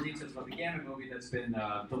more details about the Gambit movie that's been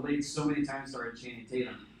delayed so many times starring Channing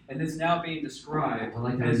Tatum, and it's now being described I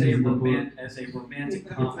like that as he's a in the book. romantic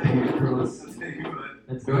Oh, comedy. gross.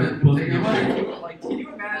 That's Go ahead. book. Take it away. Like, can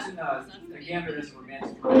you imagine a Gambit as a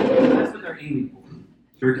romantic comedy? That's what they're aiming for.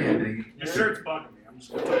 Sure can, Biggie. Your shirt's bugging me. I'm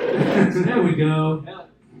just gonna There we go.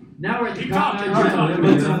 Now we're at the Keep top talking, 9 keep show. talking.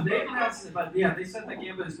 There we But go. they announced, but yeah, they said that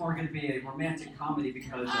Gambit is more going to be a romantic comedy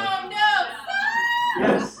because of Oh no!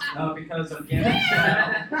 yes, because of Gambit.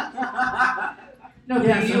 No,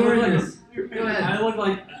 Yeah, you so were look in like this. Go ahead. I look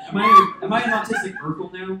like am I an autistic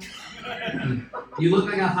Urkel now? You look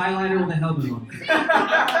like a highlighter with a helmet on.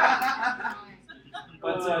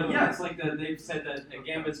 But yeah, it's like they've said that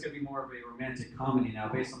Gambit's going to be more of a romantic comedy now,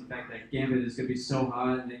 based on the fact that Gambit is going to be so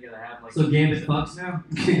hot and they're going to have like. So Gambit fucks now?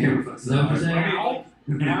 Is that what you're saying?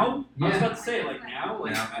 Now? I was Yeah. about to say like now,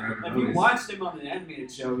 like Now, forever, if you always. watched him on the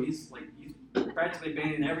animated show, he's practically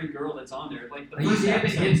banging every girl that's on there. Like the Are you first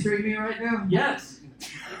Gambit episode. hipstering me right now? Yes.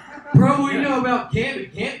 Bro, what do you know about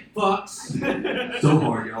Gambit? Gambit fucks. So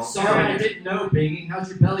hard, y'all. Sorry, I didn't know, Biggie. How's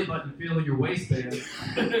your belly button feel in your waistband?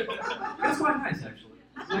 That's quite nice, actually.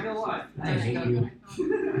 I'm not gonna lie. I hate you. Is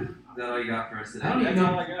that all you got for us today? I don't even That's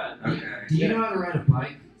know. all I got. Okay. Do you know how to ride a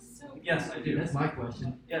bike? Yes, I do. That's my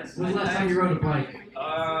question. Yes. When's the last time you rode a bike?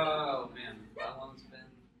 Oh man, how long it's been?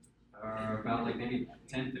 About like maybe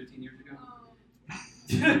 10, 15 years ago.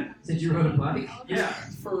 Since you rode a bike? Yeah.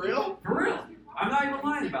 For real? For real. I'm not even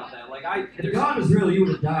lying about that. Like If God was real, you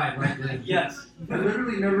would have died right then. Yes. I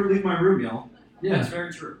literally never leave my room, y'all. That's Yeah.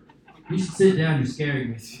 very true. You should sit down. You're scaring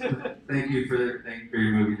me. Thank you for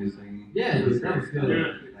your movie news thing. Yeah, It was dude, that was great. good.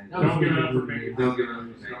 Yeah. That was Don't give it really up for good. Biggie. Don't give it up for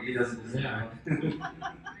Biggie. He doesn't deserve it.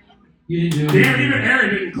 You didn't do it. Damn, even Aaron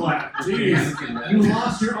didn't clap. Jeez. You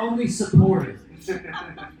lost your only supporter.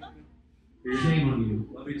 Shame on you.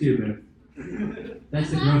 Love you too, man. That's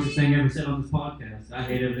the grossest thing ever said on this podcast. I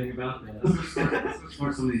hate everything about that.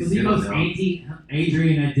 For some of It these was the most skills,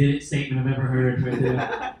 anti-Adrian I did it statement I've ever heard right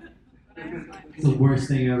there. It's the worst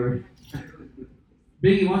thing ever.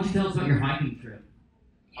 Biggie, why don't you tell us about your hiking trip?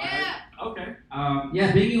 Yeah! Okay.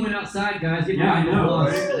 Yeah, Biggie went outside, guys. Give him Yeah, a I round of know.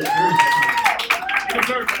 applause. Right? You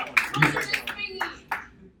deserve that one. You're just thingy.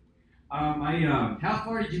 How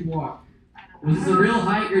far did you walk? Was this a real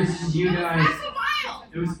hike or is this just you guys? That's a mile!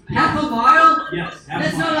 It was Half a mile? yes.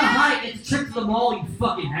 That's not a hike. It's a trip to the mall, you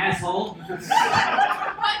fucking asshole.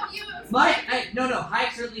 Fuck you! No,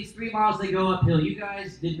 hikes are at least 3 miles. They go uphill. You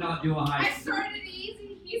guys did not do a I hike. started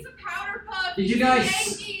easy. He's a powder puff. Did you He's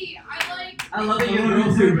guys- Yankee. I like. I love that your I love you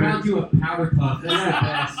girlfriend too, man. called you a powder puff.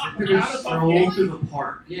 That's the best. They just strolled through the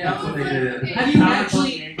park. Yeah. That's what they did. Have you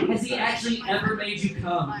has he actually ever made you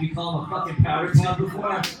come? You call him a fucking powder puff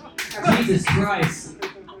before? Jesus Christ.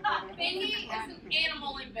 Thingy is an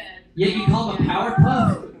animal in bed. Yet you call him a powder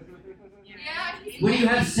puff? Yeah, he's When you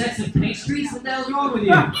have sex with pastries? What the hell's wrong with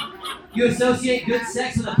you? You associate good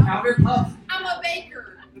sex with a powder puff? I'm a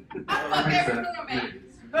baker. I fuck everything I make.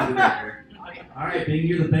 Alright, baby,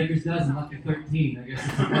 you're the baker's dozen, lucky 13. I guess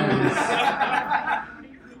that's what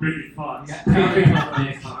Biggie fucks. that is. Powder puff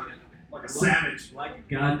dick. Like a savage. like a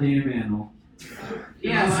goddamn animal.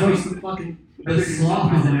 Yeah, so fucking. The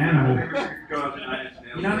sloth is an animal.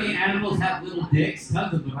 You know how many animals have little dicks?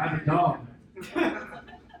 Tons of them. I have a dog.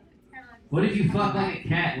 What if you fuck like a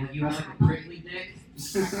cat? Like you have like a prickly dick?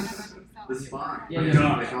 The spine. Yeah, Like you a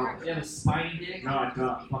have, dog. you have a spiny dick? No, I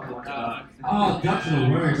duck. Fucking like a duck. Oh, ducks are the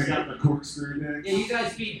They worst. got the corkscrew neck. Yeah, you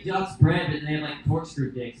guys feed ducks bread, but they have like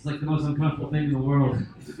corkscrew dicks. It's like the most uncomfortable thing in the world.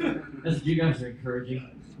 That's what you guys are encouraging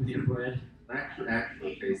with your bread.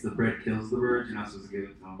 Actually, case the bread kills the bird. You're not supposed to give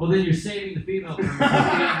it to them. Well, then you're saving the female birds and feeding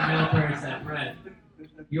the male birds that bread.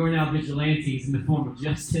 You are now vigilantes in the form of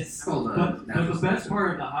justice. Hold on. But the best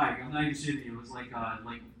part of the hike, I'm not even shitting you, was like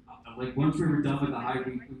once we were done with the hike,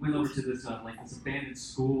 we went over to this this abandoned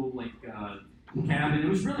school cabin. It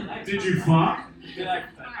was really nice. Did you fuck?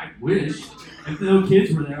 I wish. If no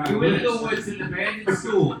kids were there, I We went wish. to the woods in an abandoned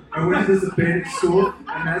school. I went to this abandoned school,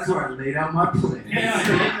 and that's where I laid out my plan. Yeah, I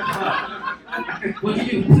did.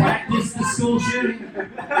 What'd you do? Practice the school shooting?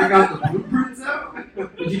 I got the blueprints out.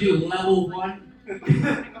 What'd you do? Level 1?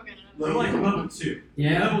 We're like level 2.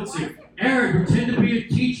 Yeah. Level 2. Aaron, pretend to be a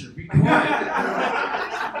teacher. Be quiet.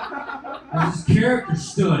 This is character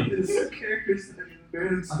study. This character's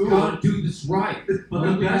in I school. gotta do this right. But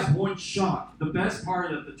let me best- have one shot. The best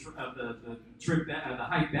part of the trip back, the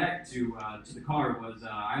hike back to the car was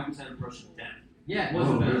I almost had a brush of death. Yeah, it was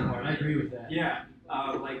the best part. I agree with that. Yeah,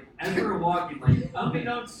 like as we were walking, like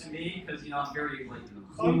unbeknownst to me, because I'm very like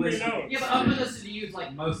clueless. Yeah, but unbeknownst to you is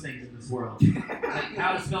like most things in this world. Like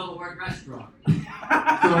how to spell the word restaurant. So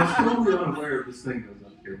I'm totally unaware of this thing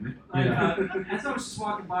that's up here, man. Like, Yeah. as I was just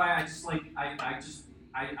walking by, I just like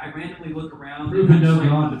I randomly look around. Ruben, and I'm no just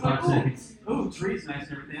go on to like, 5 seconds. oh, tree's nice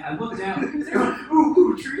and everything. I look down.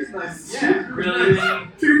 Ooh, tree's nice. Yeah, Really?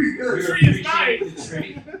 Tree be good. We Tree is appreciate nice. the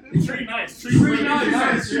tree. Tree nice. Tree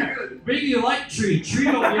nice. Tree yeah. good. Biggie, you like tree. Tree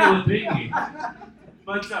don't deal with Biggie.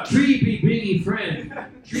 But Tree be Biggie friend.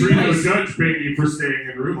 Tree will like, judge Biggie for staying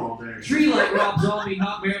in the room all day. Tree like Rob Zombie,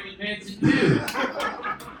 not Marilyn Manson too.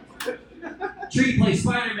 Tree play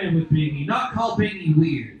Spider-Man with Biggie, not call Biggie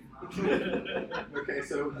weird. Okay,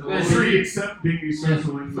 so Tree accept Biggie's social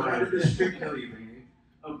So how anxiety. did this tree kill you, Biggie?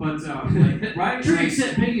 but like right Tree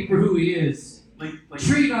accept Biggie for who he is. like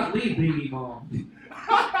Tree not leave Biggie mom.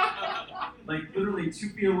 like literally 2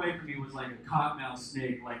 feet away from me was like a cottonmouth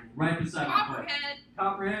snake, like right beside my foot. Copperhead,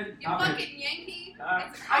 Copperhead. you Copperhead. fucking Yankee.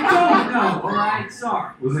 I don't know. All right,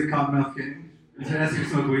 sorry. Was it Cottonmouth King? Did you ask you to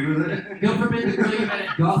smoke weed with it? God forbid the girl you met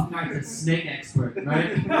at golf night's a snake expert,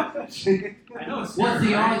 right? I know. It's What's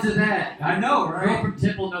the odds of that? I know, Girl right? from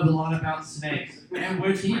Temple knows a lot about snakes. And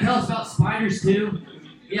which Can you tell us about spiders too?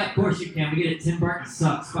 Yeah, of course you can. We get it. Tim Burton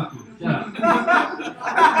sucks. Fuck you. Shut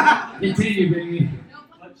up. Continue, baby. No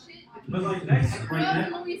fucking shit. But like next, I grew right up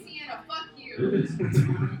now. in Louisiana. Fuck you.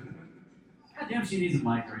 God damn, she needs a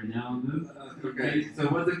mic right now. Okay, so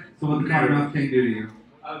what did Cottonmouth King do to you?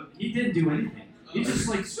 He didn't do anything. He just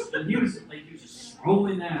like he was just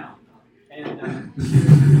strolling down, and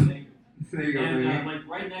There you go, Biggie. like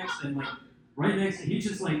right next, he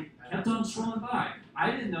just like kept on strolling by.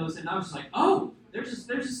 I didn't notice it, and I was just like, oh, there's a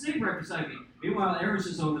snake right beside me. Meanwhile, Erin's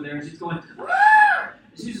just over there, and she's going, "Ah!"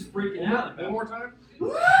 And she's just freaking out. One more time.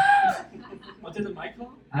 What did the mic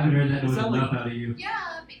call? I haven't heard that noise Sound enough out of you.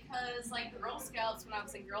 Yeah, because like Girl Scouts, when I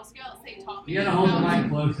was in Girl Scouts, they taught me. You gotta hold the how mic to-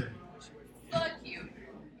 closer. Fuck you.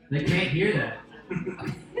 They can't hear that.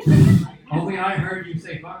 Only I heard you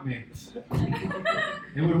say "fuck me."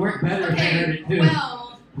 It would work better if they heard Okay, it too.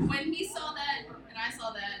 well, when he saw that and I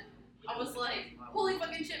saw that, I was like, holy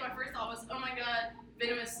fucking shit. My first thought was, oh my god,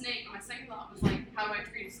 venomous snake. And my second thought was like, how do I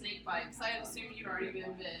treat a snake bite? Because I assumed you'd already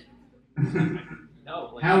been bit.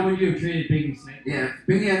 No. Like, How would you have treated Biggie Snake? Yeah, if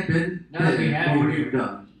Biggie had been Now that we dead, have what would you you have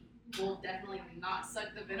done? We'll definitely not suck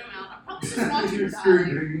the venom out. I'll probably just watch You're him screwed,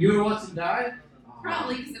 die. Biggie. You would watch him die?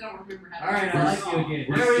 Probably because I don't remember how. All right, I like you again.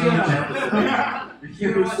 We're There we so go. jealous. You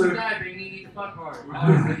would We're watch so- him die, Biggie. You need to fuck hard.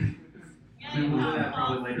 Yeah, We'll do yeah. that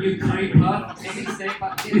probably later. You creep puff. Any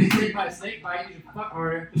snake by snake bite, you should fuck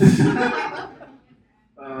harder.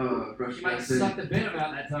 Brush You might death suck thing. the venom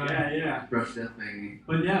out that time. Yeah. Brush death thingy.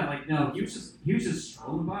 But yeah, like no, he was just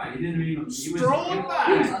strolling by. He didn't even. Strolling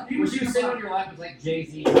by? He was What you just sitting on your lap was like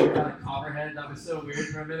Jay-Z talking about a copperhead. That was so weird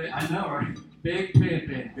for a minute. I know, right? Big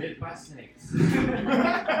pimpin', bit by snakes.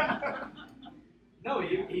 No,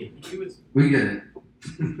 he was We get it.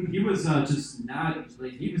 he was just not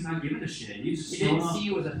like he was not giving a shit. He was just He didn't strolling see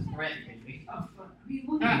you as a threat, maybe. I mean,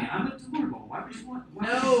 look at me. I'm adorable. Why would you want? Why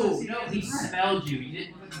would No, you no, want to he see me as a threat? smelled you. He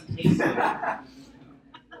didn't want to taste it. I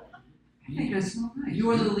think I smell nice. You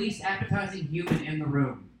are the least appetizing human in the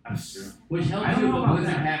room, That's true. which helps I don't you if know a about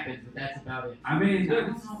blizzard that. happens, but that's about it. I mean, I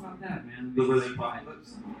don't know about that, man. The lizard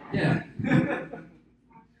apocalypse. Yeah,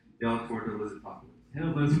 Y'all look forward to the lizard apocalypse.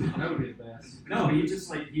 Hell, those. that would be the best. No, he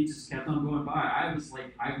just kept on going by. I was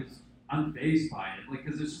unfazed by it, like,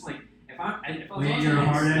 because it's just like if Wait, you're a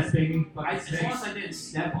hard ass baby. as long as I didn't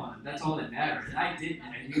step on him, that's all that mattered. And I didn't,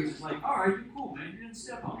 and he was just like, all right, you're cool, man. You didn't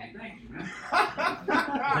step on me. Thank you, man.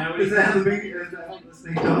 Is that how the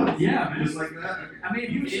snake does? Yeah, man. Just like that? I mean,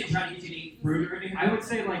 He he was didn't try to get you to eat fruit or anything. I would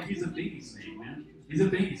say like he's a baby snake, man. He's a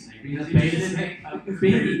baby snake. He's a Because beta he just- snake? A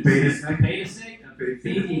baby. Beta A beta snake?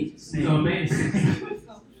 Baby snake. So a beta snake.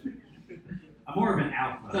 I'm more of an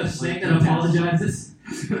alpha. So a snake Like, that apologizes.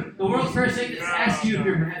 The world's first snake that asks you if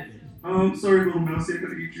you're mad at it. Sorry, little mousey, I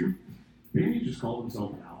gotta eat you. Maybe he just called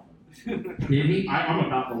himself an alpha. Did he? I'm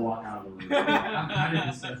about to walk out of the room. I'm kind of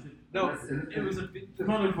disgusted. No, it was a bit.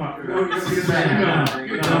 Motherfucker. No, you're gonna get back. No,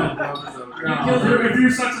 You're no. done. You killed If you're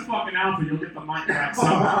such a fucking alpha, you'll get the mic back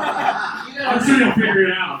somehow. You I'm gotta, sure you'll figure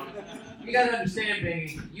it out. You gotta understand,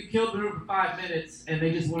 Bingy. You killed the room for 5 minutes, and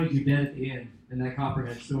they just wanted you dead at the end in that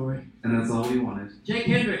Copperhead story. And that's all we wanted. Jake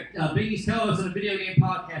Hendrick, Bingy's co-host on a video game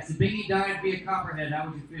podcast. If Bingy died via Copperhead, how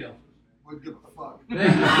would you feel? Wouldn't give a fuck.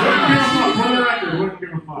 Wouldn't give a fuck. For the record, wouldn't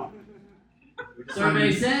give a fuck.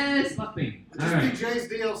 Survey says, fuck me. All Just right. be Jay's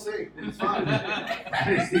DLC. It's fine.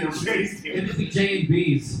 It'd just be J and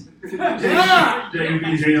B's. Yeah!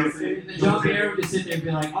 JVJLC. And then John Pierre would just sit there and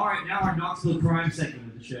be like, all right, now our Knoxville crime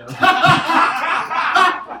segment of the show.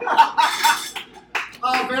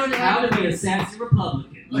 Oh, very How to happy. be a sassy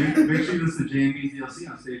Republican. Make sure you listen to JMB's DLC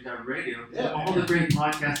on Stage Dive Radio. Yeah. All the great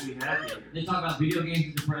podcasts we have here. They talk about video games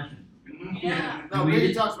and depression. Yeah. No,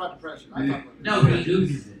 Brady talks about depression. I talk about No, he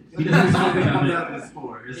oozes it. He doesn't talk about it. Comes out in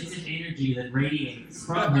spores. It's an energy that radiates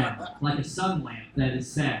from him like a sun lamp that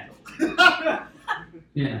is sad.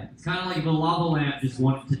 Yeah, it's kind of like if a lava lamp just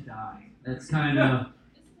wanted to die. That's kind of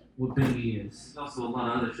what Billy is. There's also a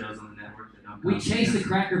lot of other shows on the network that don't We come. chase the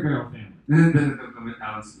Cracker Barrel family. Then they'll come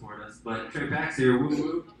out and support us. But Trey Pack's here. Woo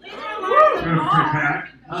woo.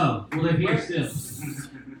 Oh, well, they're here still.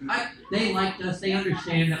 They liked us. They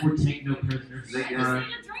understand that we're take no prisoners. They, I just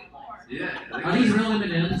need to drink more. yeah. Are these real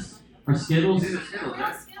M&Ms? Or Skittles? These are Skittles,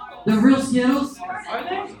 right? They're real Skittles? Are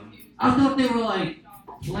they? I thought they were like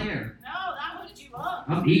Flair. No, that would you up.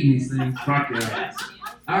 I'm eating these things. Fuck yeah.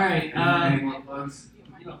 All right. Any more plugs?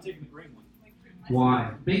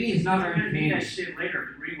 Why? Biggie is not our candy. shit later.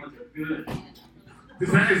 The green ones are good.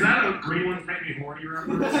 Is that a green ones make me horny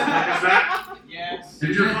reference? Like, is that? Yes.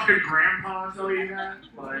 Did your fucking grandpa tell you that?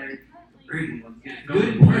 Like, Green ones. Get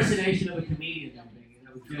Good going. impersonation of a comedian, though, Biggie.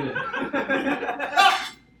 That was good.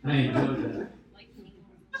 I enjoyed that.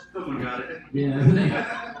 Someone got it.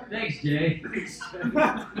 Yeah. Thanks, Jay. So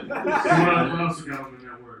what else we got on the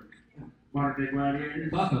network? Modern Day Gladiators?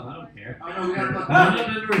 Fuck them. I don't care. Oh no, we got to None of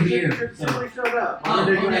them are here. So. Somebody showed up. Oh,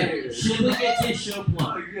 okay. Shibley gets his show Oh,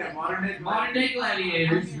 plug. yeah, Modern Day. Modern Day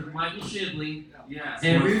Gladiators with Michael Shibley Yeah. So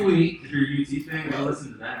every week. if you're a UT fan, go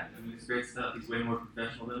listen to that. I mean, it's great stuff. He's way more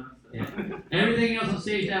professional than us. So. Yeah. Everything else on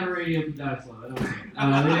Stage Dive Radio can die slow. I don't care. They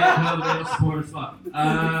don't support us. Fuck. So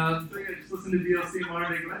yeah, just listen to DLC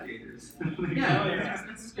Modern Day Gladiators. Yeah.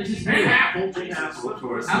 It's just Hey, weird. Apple. Hey, Apple, of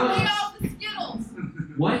course. How Lay much- off the Skittles.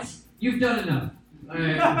 What? You've done enough.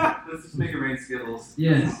 Let's just make it rain Skittles.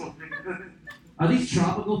 Yes. Are these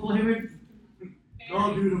tropical flavored?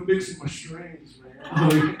 Oh, dude, I'm mixing my strains, man.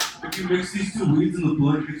 Oh, if you mix these two weeds in the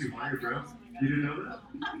blood, it gets you higher, bro. You didn't know that?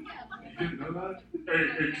 You didn't know that?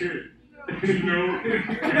 Hey, kid. You know,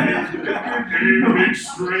 and you mix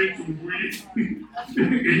straight weed,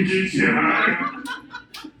 it gets you high.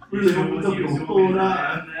 Really opens up your whole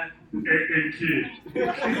eye. Hey, kid.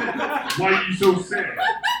 Why you so sad?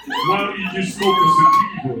 Why don't you just smoke a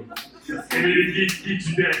sativa? And it'll get you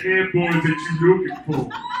that hair boys that you looking for.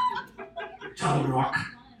 Child rock.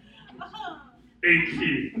 Hey,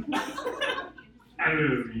 kid. I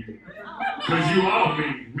love you. Because you all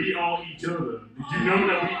me. We all each other. Did you know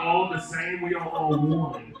that we all the same? We are all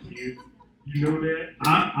one, kid. You know that?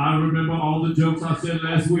 I remember all the jokes I said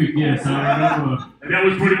last week. Yes, I remember. And that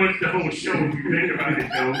was pretty much the whole show if you think about it,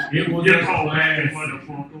 though. It was You're a called bad, classic.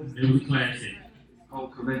 motherfucker. It was a classic.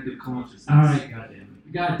 Called collective consciousness. All right,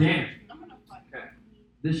 goddamn it. Okay.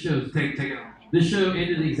 This show's Take it on. This show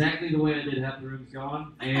ended exactly the way I did Half the Room's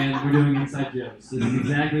Gone, and we're doing inside jokes. This is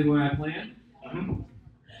exactly the way I planned.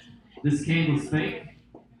 This candle's fake,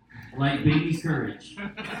 like Bingy's courage.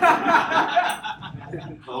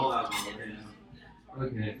 All out.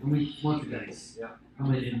 Okay, let me watch the dice. Yeah. I'm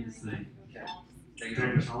gonna end this thing. Take Take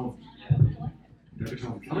it us home. Take us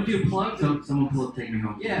home. I'm gonna do plugs. Someone pull up Take Me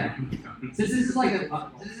Home. Yeah. Since this is like a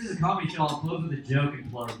comedy show, I'll close with a joke and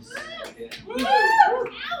plugs.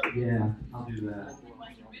 Yeah, I'll do that.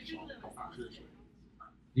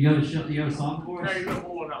 You got a show? You got a song for us? Hey, look,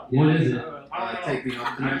 hold up. What is it? I don't know. Take Me Home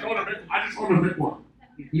I tonight. just want to pick one.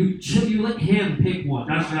 You let him pick one.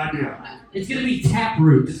 That's the idea. It's gonna be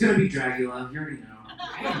Taproot. It's gonna be Dracula. You already know.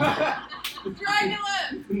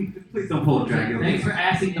 Dracula. Please don't pull a Dracula. Thanks for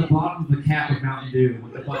asking the bottom of the cap of Mountain Dew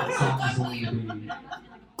what the fucking song is going to be.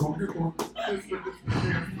 Go pick one.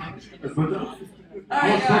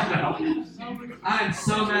 Alright, guys. I'm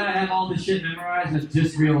so mad I have all this shit memorized. I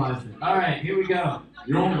just realized it. Alright, here we go.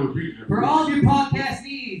 You don't want to repeat it. For all of your podcast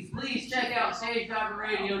needs, please check out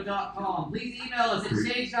StageDiverRadio.com. Please email us at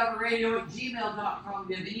StageDiverRadio@gmail.com if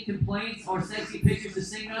you have any complaints or sexy pictures to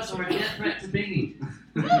sing us or a death threat to Bingy.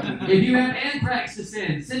 If you have anthrax to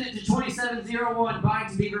send it to 2701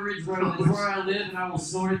 Bynes Beaver Ridge Road. That's where I live, and I will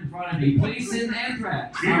snort it in front of you. Please send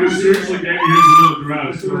anthrax. He was seriously gave you his little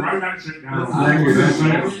address, so write that shit down. I will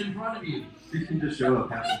snort it in front of you. You can just show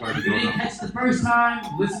up, half the party If you going didn't on. catch the first time,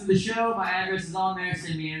 listen to the show. My address is on there.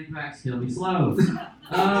 Send me anthrax, kill me slow.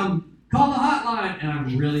 Call the hotline, and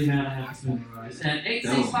I'm really mad I haven't memorized, at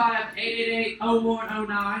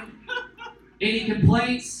 865-888-0109. Any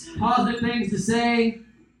complaints, positive things to say,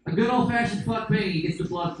 a good old-fashioned fuck bingy gets the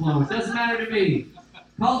blood flowing. It doesn't matter to me.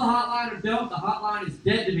 Call the hotline or don't. The hotline is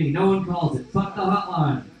dead to me. No one calls it. Fuck the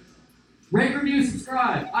hotline. Rate, review,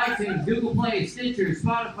 subscribe. iTunes, Google Play, Stitcher,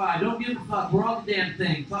 Spotify. Don't give a fuck. We're on the damn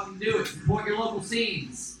thing. Fucking do it. Support your local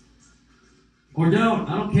scenes. Or don't.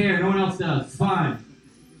 I don't care. No one else does. It's fine.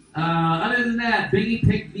 Other than that, Biggie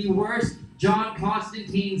picked the worst John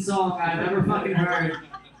Constantine song I've ever fucking heard.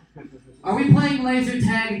 Are we playing laser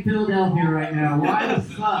tag in Philadelphia right now? Why the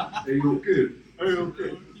fuck? Hey, you good?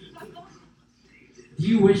 Do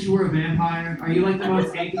you wish you were a vampire? Are you like the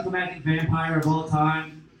most anticlimactic vampire of all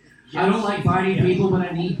time? I don't like biting people, but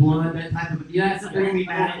I need blood. That type of that's they're gonna be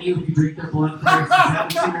mad at you if you drink their blood first. Is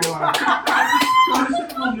that what you are?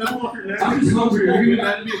 I'm just hungry. Are you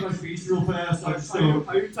mad at me if I speech real fast? I'm just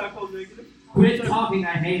Are you type O negative? Quit talking.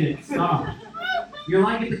 I hate it. Stop. You're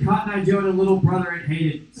like at the Cotton Eye Joe and a little brother and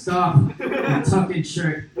hate it. Stop. That tucked-in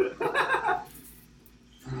shirt.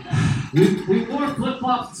 We wore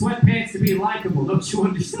flip-flops and sweatpants to be likable. Don't you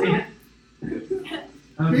understand? Biggie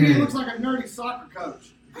Okay. looks like a nerdy soccer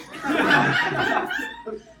coach.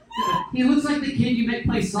 He looks like the kid you make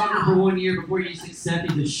play soccer for 1 year before you just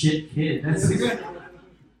accept he's a shit kid. That's At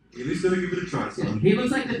least let me give it a try, son. He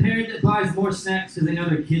looks like the parent that buys more snacks because they know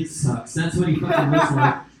their kid sucks. That's what he fucking looks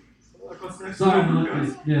like. Sorry,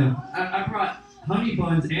 yeah. I brought honey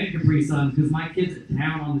buns and Capri Suns because my kid's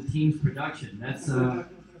down on the team's production. That's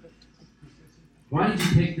Why did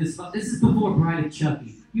you pick this? This is before Bride of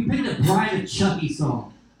Chucky. You picked a Bride of Chucky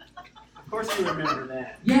song. Of course you remember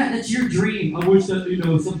that. Yeah, that's your dream. I wish that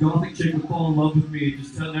some gothic chick would fall in love with me and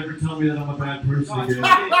just never tell me that I'm a bad person No, it's again.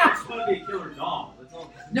 gonna be a killer doll. That's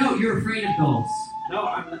all. No, you're afraid of dolls. No,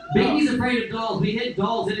 I'm not. Biggie's afraid of dolls. We hid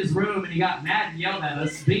dolls in his room and he got mad and yelled at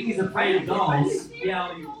us. Biggie's afraid of dolls.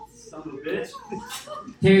 Yeah, you son of a bitch.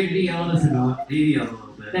 Terry, did he yell at us or not? He yelled a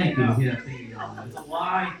little bit. Thank you. Yeah, thank you. It's a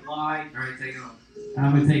lie. Alright, take it home.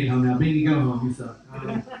 I'm gonna take it home now. Biggie, go home. You suck.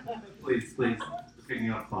 Please. Just pick me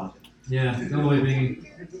off spot. Yeah, go away, Biggie.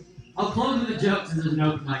 I'll close with the jokes since there's an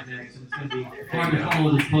open mic next. So it's gonna be hard to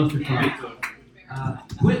follow this clusterfuck.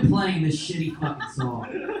 Quit playing this shitty fucking song.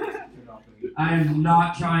 I am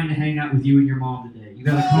not trying to hang out with you and your mom today. You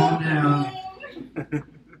gotta calm down.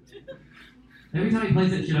 Every time he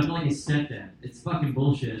plays that shit, I feel like his stepdad. It's fucking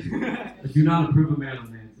bullshit. I do not approve of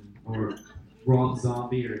Marilyn Manson or Rob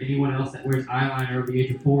Zombie or anyone else that wears eyeliner over the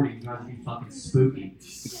age of 40. You guys be fucking spooky.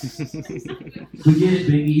 We get it,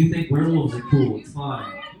 Biggie. You think werewolves are cool. It's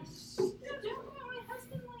fine. Don't do my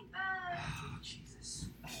husband like that. Oh, Jesus.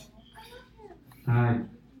 I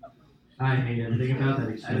hate everything about that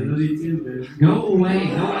exchange. Go away.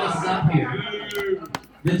 No one else is up here.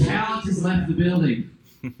 The talent has left the building.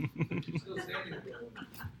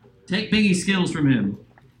 Take Biggie's skills from him.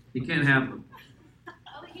 He can't have them.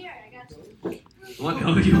 Over here, I got you. What?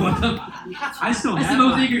 Oh, you want them? I still That's have the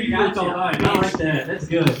most mine. eager you looked all night. I like that. That's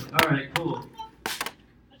good. All right, cool.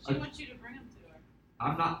 She wants you to bring them to her.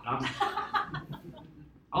 I'm not.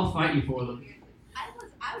 I'll fight you for them. I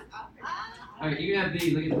was All right, you can have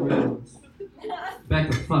these. Look at the red ones.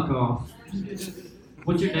 Back the fuck off.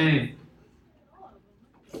 What's your name?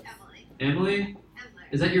 Emily?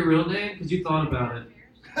 Is that your real name? Because you thought about it.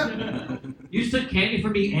 You just took candy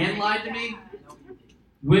from me and lied to me?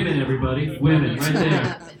 Women, everybody. Women, right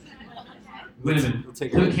there. Women.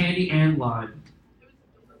 Took candy and lied.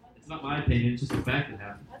 It's not my opinion, it's just the fact it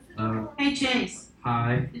happened. Hey Chase,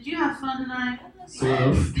 Hi. did you have fun tonight? Sort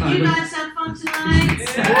of. Did you Kind of. guys have fun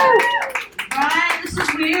tonight? Right? This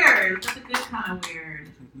is weird, but the good kind of weird.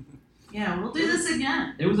 Yeah, we'll do this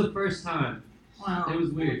again. It was the first time. It Well, was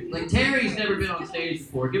weird. Like, Terry's never been on stage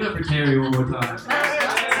before. Give it up for Terry one more time.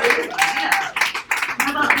 yeah.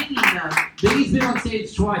 How about Biggie though? Biggie's been on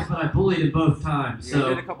stage twice, but I bullied him both times. Yeah, So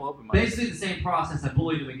did a couple open mics. basically the same process. I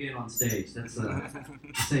bullied him again on stage. That's the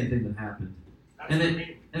same thing that happened. And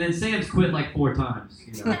then Sam's quit like 4 times.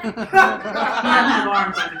 You know. He doesn't have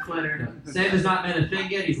arms like a quitter. Sam has not met a thing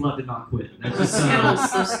yet. He's loved to not quit. That's Those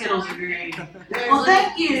just Skittles are great. Well,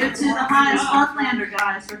 thank you to the highest Funlander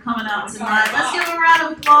guys for coming out tonight. Let's give them a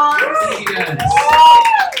round of applause. Thank you guys.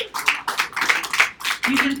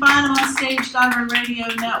 You can find them on Stage Radio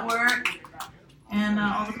Network and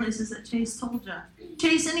all the places that Chase told you.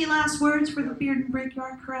 Chase, any last words for the Beard and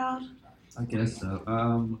Brickyard crowd? I guess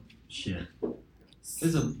so. Shit. This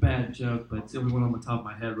is a bad joke, but it's the only one on the top of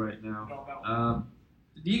my head right now.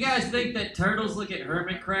 Do you guys think that turtles look at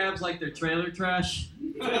hermit crabs like they're trailer trash?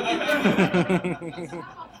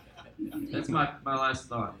 That's my last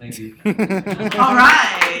thought. Thank you. All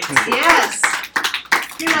right. Yes.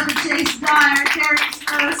 Give it up to Chase Dyer, Terry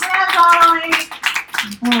Snow, Sam Donnelly.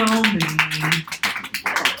 Poor old me.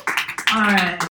 All right.